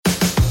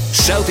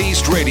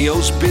Southeast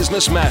Radio's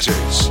Business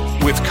Matters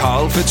with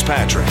Carl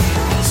Fitzpatrick.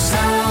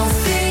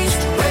 Southeast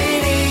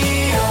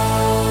Radio.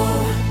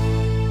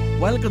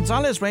 Well,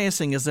 Gonzalez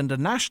Racing is in the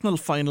national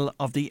final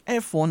of the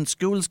F1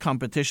 Schools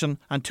competition,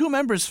 and two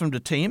members from the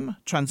team,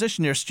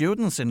 transition year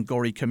students in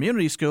Gorey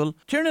Community School,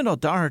 Tiernan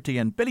O'Doherty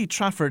and Billy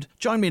Trafford,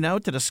 join me now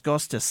to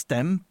discuss the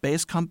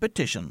STEM-based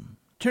competition.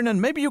 Tiernan,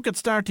 maybe you could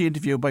start the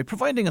interview by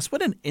providing us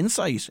with an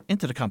insight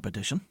into the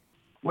competition.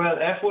 Well,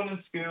 F1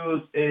 in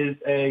Schools is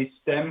a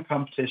STEM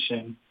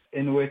competition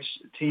in which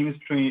teams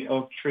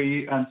of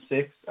 3 and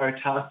 6 are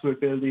tasked with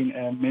building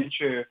a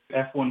miniature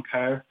F1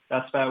 car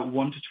that's about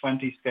 1 to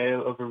 20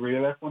 scale of a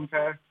real F1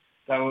 car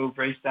that will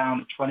race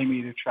down a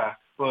 20-metre track.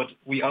 But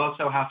we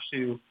also have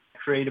to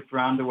create a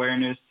brand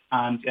awareness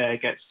and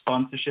get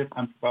sponsorship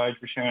and provide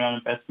return on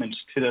investment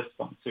to the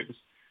sponsors.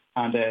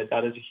 And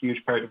that is a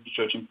huge part of the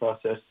judging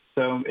process.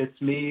 So it's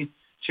me,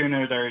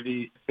 Tiernan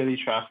O'Doherty, Billy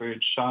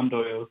Trafford, Sean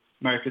Doyle,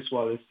 Marcus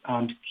Wallace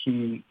and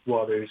Keane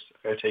Waters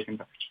are taking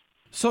part.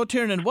 So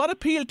Tiernan, what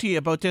appealed to you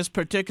about this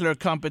particular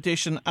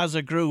competition as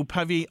a group?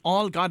 Have you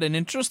all got an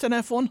interest in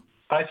F1?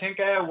 I think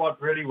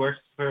what really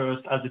works for us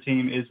as a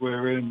team is we're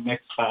a really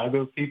mixed bag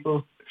of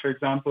people. For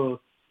example,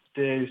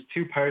 there's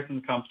two parts in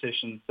the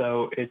competition.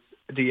 So it's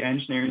the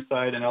engineering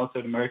side and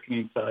also the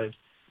marketing side.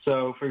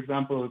 So for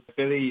example,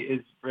 Billy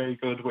is very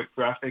good with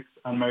graphics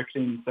and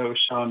marketing, so is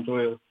Sean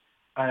Doyle,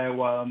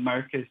 while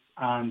Marcus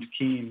and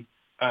Keane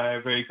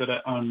are very good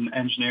on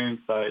engineering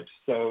side.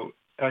 So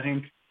I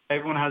think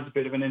everyone has a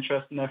bit of an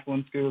interest in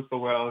F1 Schools, but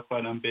we're all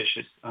quite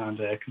ambitious and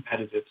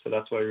competitive. So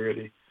that's why we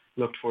really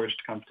looked forward to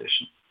the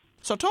competition.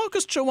 So talk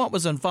us through what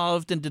was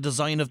involved in the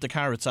design of the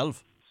car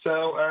itself.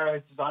 So our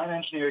design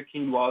engineer,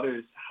 Keane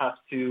Waters, has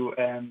to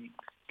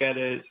get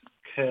a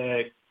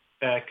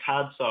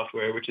CAD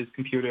software, which is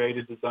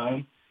computer-aided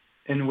design,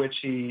 in which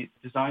he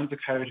designs the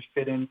car to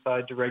fit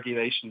inside the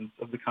regulations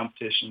of the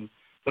competition.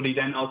 But he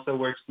then also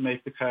works to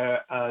make the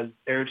car as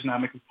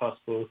aerodynamic as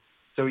possible.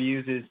 So he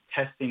uses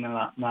testing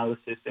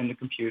analysis in the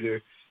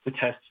computer to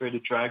test for the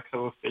drag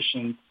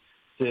coefficients,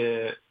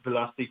 the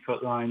velocity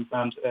cut lines,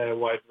 and a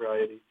wide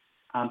variety.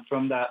 And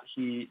from that,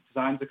 he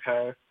designs a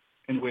car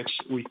in which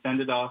we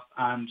send it off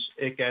and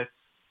it gets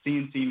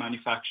CNC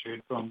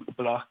manufactured from a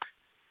block,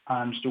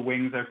 and the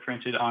wings are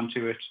printed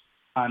onto it,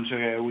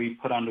 and we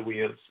put on the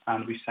wheels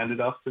and we send it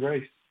off to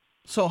race.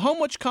 So how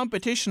much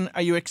competition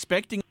are you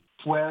expecting?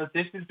 Well,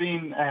 this has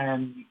been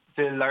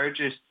the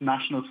largest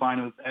national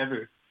finals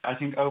ever. I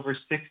think over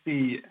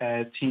 60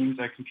 teams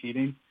are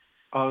competing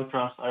all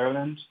across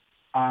Ireland.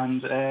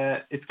 And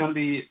it's going to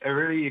be a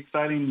really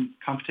exciting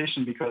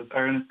competition because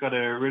Ireland's got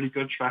a really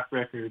good track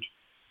record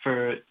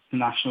for the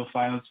national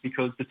finals,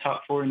 because the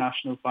top 4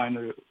 national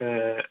final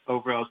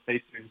overall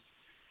placers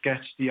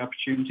get the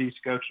opportunity to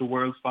go to the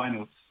world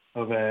finals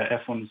of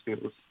F1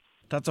 Schools.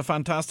 That's a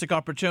fantastic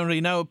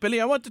opportunity. Now,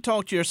 Billy, I want to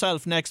talk to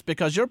yourself next,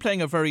 because you're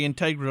playing a very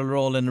integral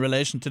role in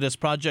relation to this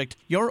project.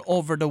 You're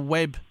over the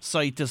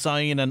website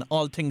design and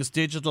all things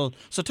digital.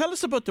 So tell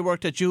us about the work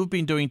that you've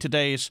been doing to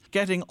date,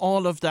 getting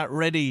all of that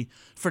ready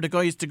for the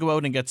guys to go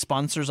out and get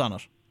sponsors on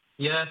it.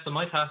 Yeah, so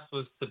my task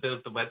was to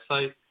build the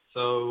website.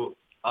 So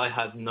I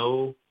had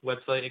no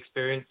website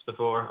experience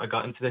before I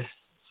got into this.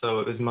 So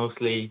it was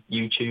mostly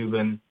YouTube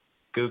and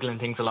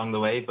Googling things along the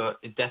way, but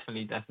it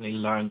definitely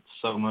learned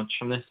so much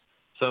from this.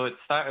 So it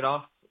started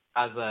off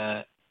as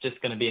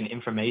just going to be an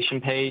information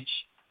page,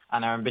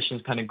 and our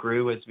ambitions kind of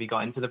grew as we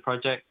got into the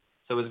project.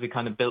 So as we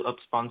kind of built up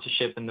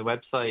sponsorship in the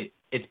website,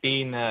 it's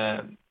been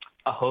a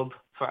hub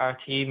for our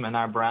team and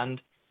our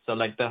brand. So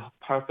like the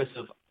purpose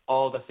of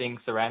all the things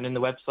surrounding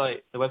the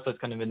website's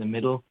kind of in the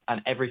middle, and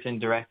everything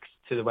directs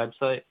to the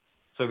website.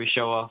 So we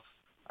show off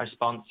our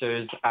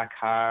sponsors, our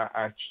car,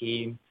 our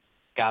team,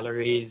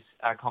 galleries,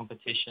 our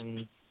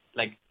competitions,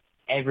 like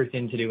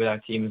everything to do with our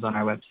team is on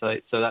our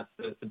website. So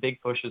that's the big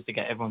push, was to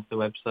get everyone to the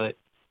website.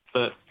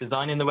 But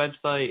designing the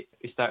website,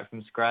 we started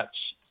from scratch.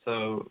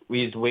 So we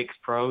used Wix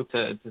Pro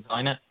to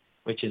design it,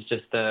 which is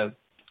just a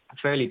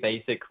fairly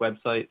basic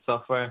website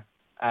software.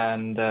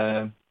 And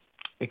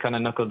we kind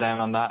of knuckled down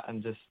on that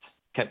and just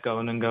kept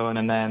going and going.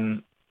 And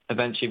then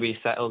eventually we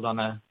settled on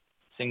a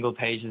single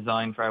page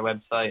design for our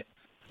website.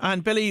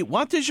 And Billy,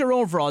 what does your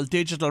overall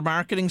digital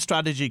marketing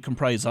strategy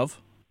comprise of?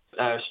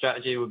 Our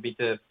strategy would be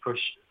to push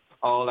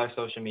all our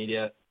social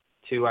media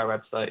to our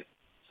website.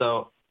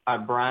 So our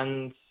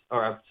brands,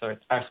 our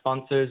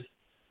sponsors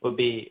will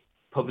be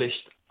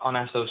published on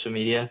our social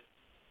media.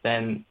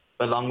 Then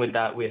along with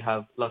that, we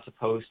have lots of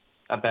posts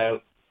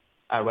about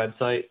our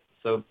website.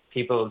 So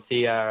people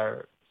see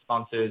our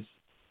sponsors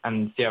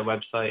and see our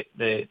website.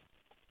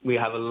 We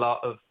have a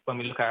lot of, when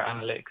we look at our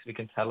analytics, we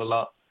can tell a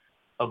lot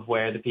of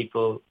where the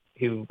people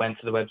who went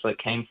to the website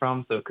came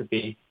from. So it could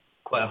be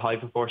quite a high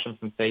proportion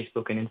from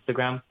Facebook and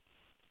Instagram.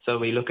 So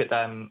we look at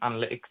them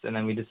analytics, and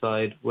then we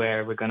decide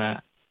where we're going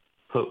to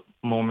put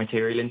more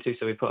material into.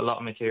 So we put a lot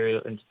of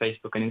material into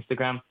Facebook and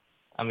Instagram,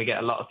 and we get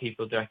a lot of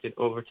people directed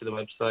over to the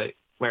website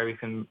where we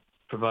can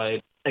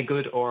provide a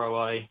good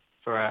ROI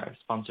for our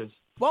sponsors.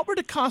 What were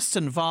the costs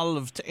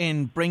involved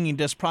in bringing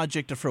this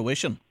project to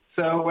fruition?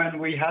 So when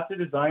we had to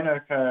design our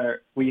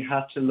car, we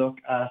had to look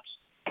at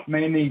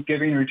mainly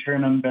giving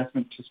return on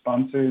investment to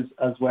sponsors,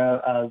 as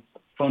well as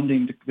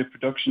funding the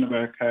production of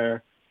our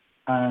car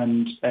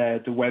and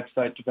the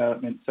website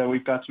development. So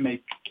we've got to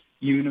make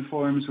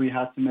uniforms, we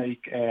had to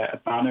make a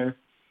banner,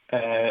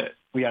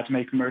 we had to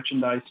make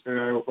merchandise for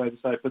our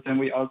website, but then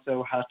we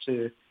also had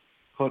to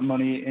put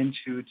money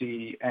into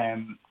the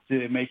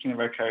making of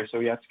our car. So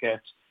we had to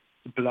get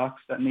the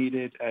blocks that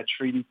needed,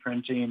 3D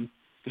printing,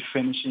 the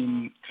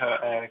finishing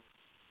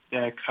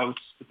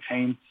coats, the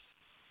paints,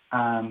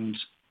 and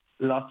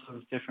lots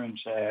of different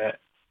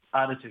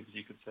additives,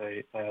 you could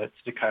say, to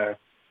the car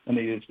that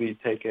needed to be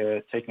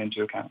taken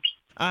into account.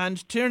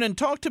 And Tiernan,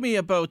 talk to me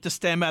about the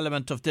STEM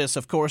element of this,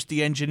 of course,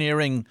 the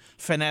engineering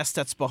finesse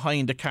that's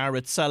behind the car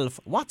itself.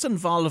 What's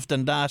involved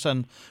in that,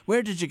 and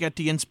where did you get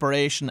the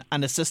inspiration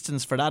and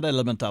assistance for that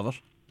element of it?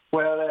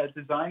 Well,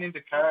 designing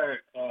the car,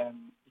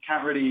 you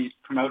can't really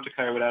promote the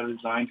car without a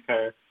designed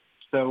car.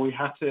 So we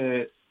had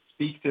to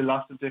speak to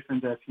lots of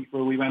different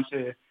people. We went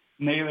to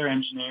Naylor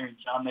Engineering.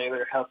 John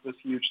Naylor helped us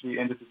hugely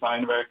in the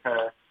design of our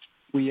car.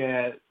 We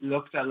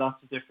looked at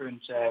lots of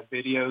different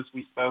videos.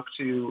 We spoke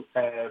to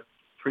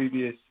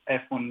previous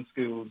F1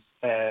 schools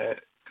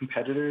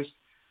competitors.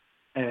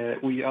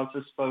 We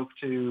also spoke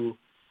to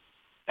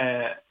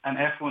an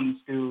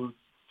F1 school,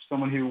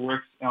 someone who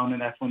works on an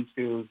F1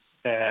 school's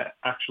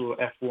actual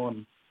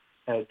F1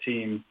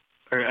 team,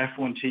 or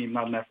F1 team,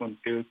 not an F1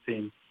 schools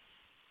team.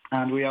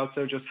 And we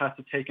also just had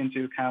to take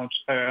into account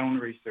our own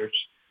research.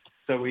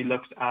 So we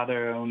looked at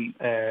our own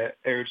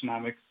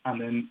aerodynamics, and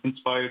then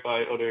inspired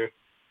by other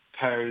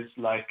cars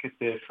like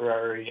the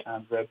Ferrari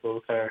and Red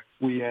Bull car,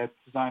 we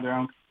designed our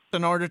own.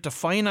 In order to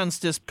finance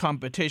this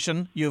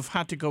competition, you've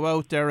had to go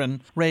out there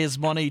and raise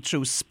money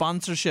through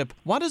sponsorship.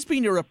 What has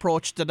been your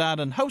approach to that,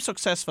 and how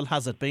successful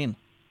has it been?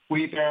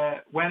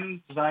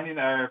 When designing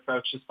our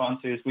approach to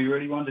sponsors, we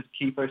really wanted to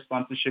keep our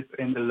sponsorship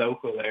in the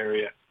local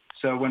area.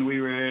 So when we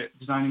were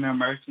designing our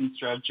marketing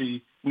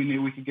strategy, we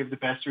knew we could give the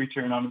best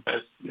return on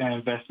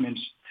investment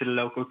to the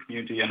local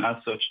community, and as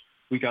such,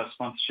 we got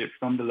sponsorship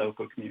from the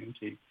local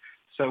community.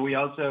 So we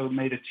also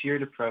made a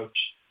tiered approach,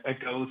 a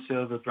gold,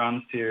 silver,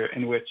 bronze tier,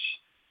 in which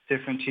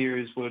different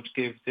tiers would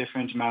give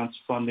different amounts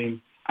of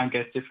funding and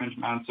get different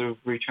amounts of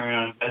return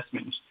on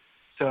investment.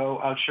 So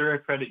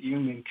Altura Credit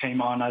Union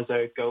came on as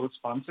our gold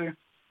sponsor,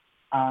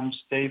 and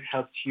they've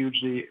helped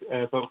hugely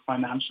both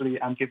financially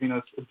and giving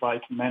us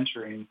advice and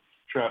mentoring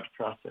throughout the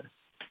process.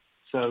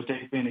 So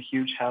they've been a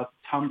huge help.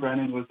 Tom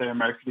Brennan was their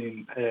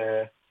marketing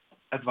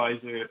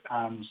advisor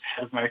and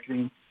head of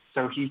marketing.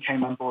 So he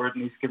came on board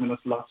and he's given us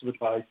lots of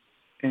advice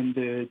in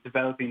the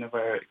developing of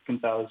our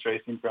Gonzalez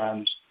Racing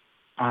brand.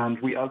 And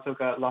we also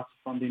got lots of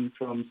funding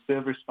from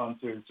silver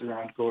sponsors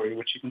around Gorey,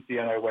 which you can see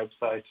on our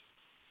website,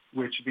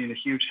 which have been a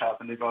huge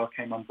help, and they've all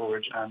came on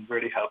board and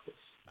really helped us.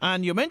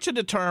 And you mentioned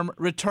the term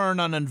return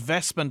on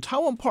investment.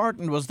 How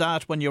important was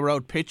that when you were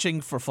out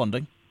pitching for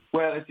funding?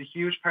 Well, it's a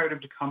huge part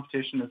of the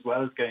competition as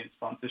well as getting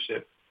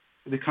sponsorship.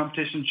 The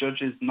competition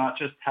judges not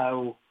just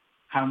how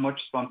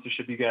much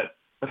sponsorship you get,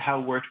 but how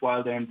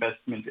worthwhile their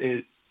investment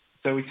is.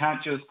 So we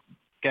can't just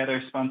get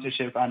our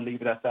sponsorship and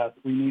leave it at that.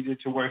 We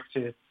needed to work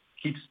to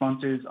keep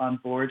sponsors on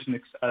board and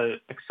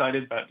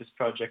excited about this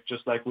project,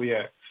 just like we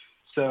are.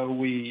 So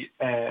we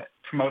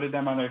promoted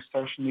them on our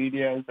social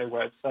media, their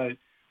website.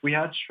 We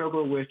had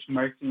trouble with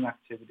marketing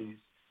activities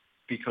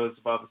because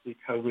of obviously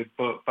COVID,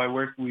 but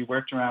we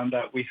worked around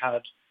that. We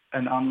had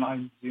an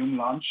online Zoom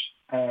launch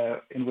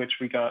in which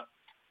we got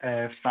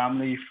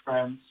family,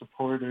 friends,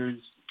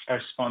 supporters,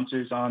 our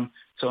sponsors on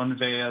to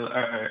unveil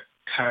our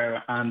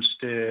car and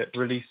the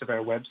release of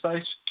our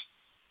website.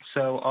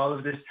 So all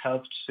of this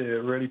helped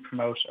to really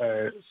promote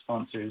our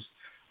sponsors,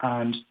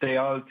 and they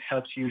all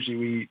helped hugely.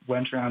 We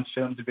went around,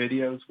 filmed the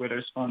videos with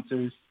our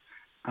sponsors,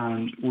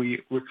 and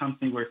we're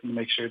constantly working to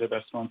make sure that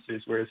our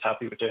sponsors were as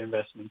happy with their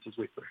investments as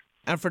we were.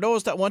 And for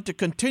those that want to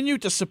continue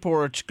to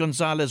support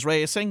Gonzalez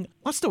Racing,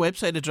 what's the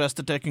website address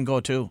that they can go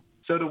to?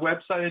 So the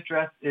website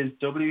address is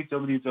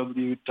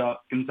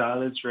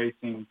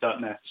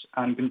www.gonzalezracing.net,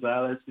 and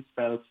Gonzalez is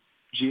spelled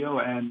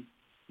Gonzales.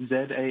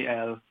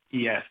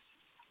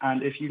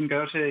 And if you can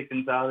go to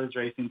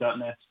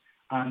gonzalezracing.net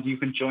and you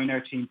can join our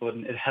team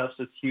button, it helps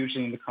us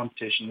hugely in the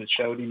competition. It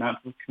shows the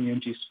amount of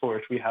community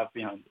support we have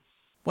behind us.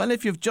 Well,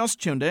 if you've just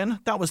tuned in,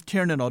 that was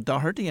Tiernan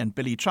O'Doherty and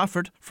Billy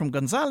Trafford from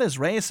Gonzalez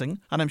Racing,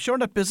 and I'm sure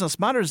that Business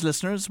Matters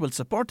listeners will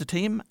support the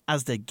team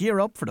as they gear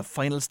up for the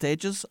final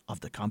stages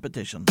of the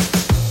competition.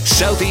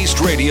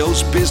 Southeast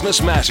Radio's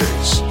Business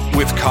Matters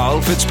with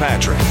Carl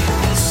Fitzpatrick.